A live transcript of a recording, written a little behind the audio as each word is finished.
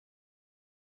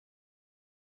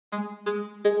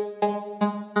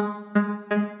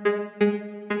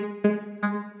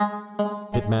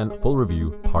Hitman Full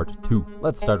Review Part 2.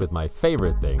 Let's start with my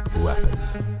favorite thing,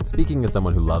 weapons. Speaking as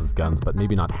someone who loves guns but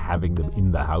maybe not having them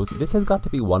in the house, this has got to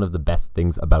be one of the best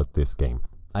things about this game.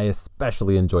 I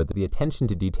especially enjoyed the attention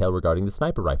to detail regarding the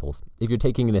sniper rifles. If you're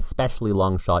taking an especially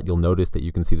long shot, you'll notice that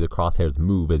you can see the crosshairs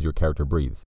move as your character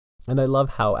breathes. And I love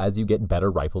how as you get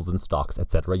better rifles and stocks,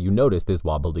 etc., you notice this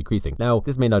wobble decreasing. Now,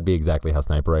 this may not be exactly how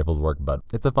sniper rifles work, but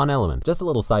it's a fun element. Just a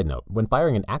little side note, when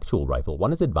firing an actual rifle,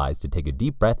 one is advised to take a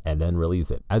deep breath and then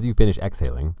release it. As you finish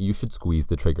exhaling, you should squeeze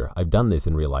the trigger. I've done this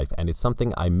in real life, and it's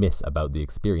something I miss about the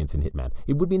experience in Hitman.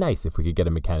 It would be nice if we could get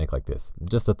a mechanic like this.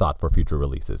 Just a thought for future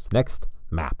releases. Next,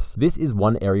 maps. This is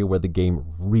one area where the game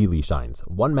really shines.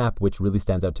 One map which really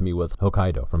stands out to me was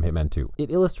Hokkaido from Hitman 2.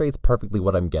 It illustrates perfectly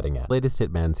what I'm getting at. Latest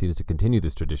Hitman seems to continue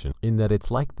this tradition in that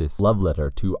it's like this love letter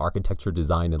to architecture,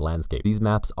 design, and landscape. These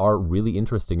maps are really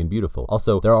interesting and beautiful.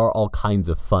 Also, there are all kinds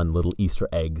of fun little Easter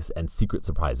eggs and secret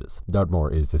surprises.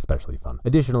 Dartmoor is especially fun.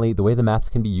 Additionally, the way the maps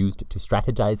can be used to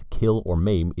strategize, kill, or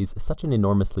maim is such an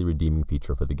enormously redeeming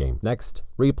feature for the game. Next,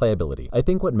 replayability. I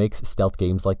think what makes stealth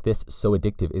games like this so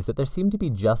addictive is that there seem to be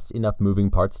just enough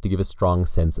moving parts to give a strong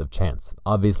sense of chance.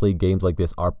 Obviously, games like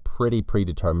this are pretty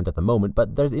predetermined at the moment,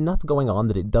 but there's enough going on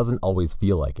that it doesn't always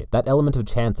feel like it. That element of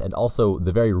chance and also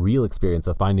the very real experience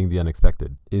of finding the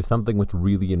unexpected is something which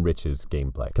really enriches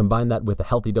gameplay. Combine that with a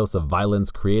healthy dose of violence,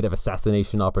 creative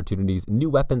assassination opportunities, new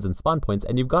weapons, and spawn points,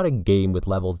 and you've got a game with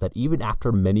levels that even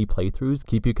after many playthroughs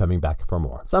keep you coming back for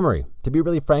more. Summary. To be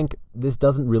really frank, this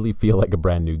doesn't really feel like a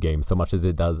brand new game so much as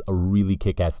it does a really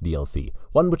kick-ass DLC.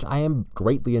 One which I am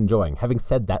greatly enjoying. Having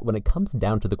said that, when it comes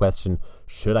down to the question,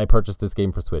 should I purchase this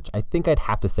game for Switch, I think I'd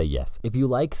have to say yes. If you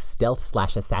like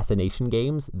stealth/assassination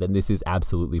games, then this is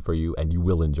absolutely for you and you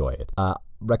will enjoy it.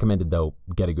 Recommended though,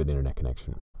 get a good internet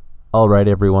connection. Alright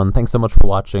everyone, thanks so much for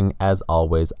watching. As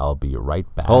always, I'll be right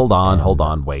back. Hold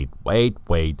on, wait.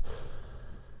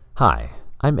 Hi,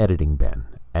 I'm Editing Ben.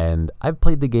 And I've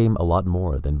played the game a lot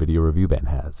more than Video Review Ben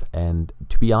has, and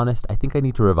to be honest, I think I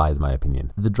need to revise my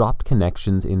opinion. The dropped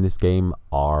connections in this game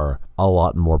are a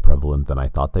lot more prevalent than I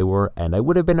thought they were, and I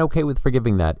would have been okay with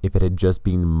forgiving that if it had just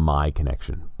been my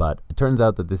connection. But it turns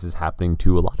out that this is happening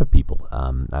to a lot of people.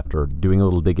 After doing a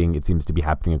little digging, it seems to be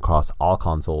happening across all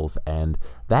consoles, and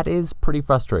that is pretty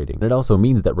frustrating. It also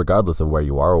means that regardless of where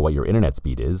you are or what your internet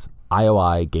speed is,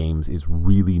 IOI Games is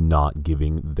really not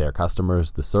giving their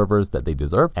customers the servers that they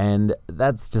deserve, and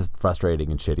that's just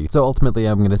frustrating and shitty. So ultimately,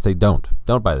 I'm gonna say don't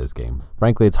buy this game.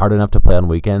 Frankly, it's hard enough to play on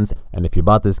weekends, and if you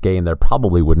bought this game, there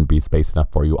probably wouldn't be space enough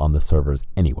for you on the servers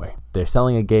anyway. They're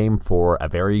selling a game for a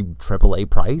very AAA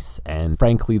price, and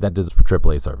frankly, that deserves a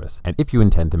AAA service. And if you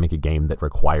intend to make a game that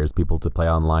requires people to play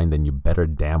online, then you better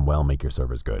damn well make your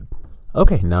servers good.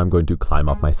 Okay, now I'm going to climb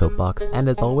off my soapbox, and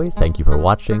as always, thank you for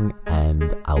watching,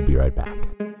 and I'll be right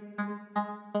back.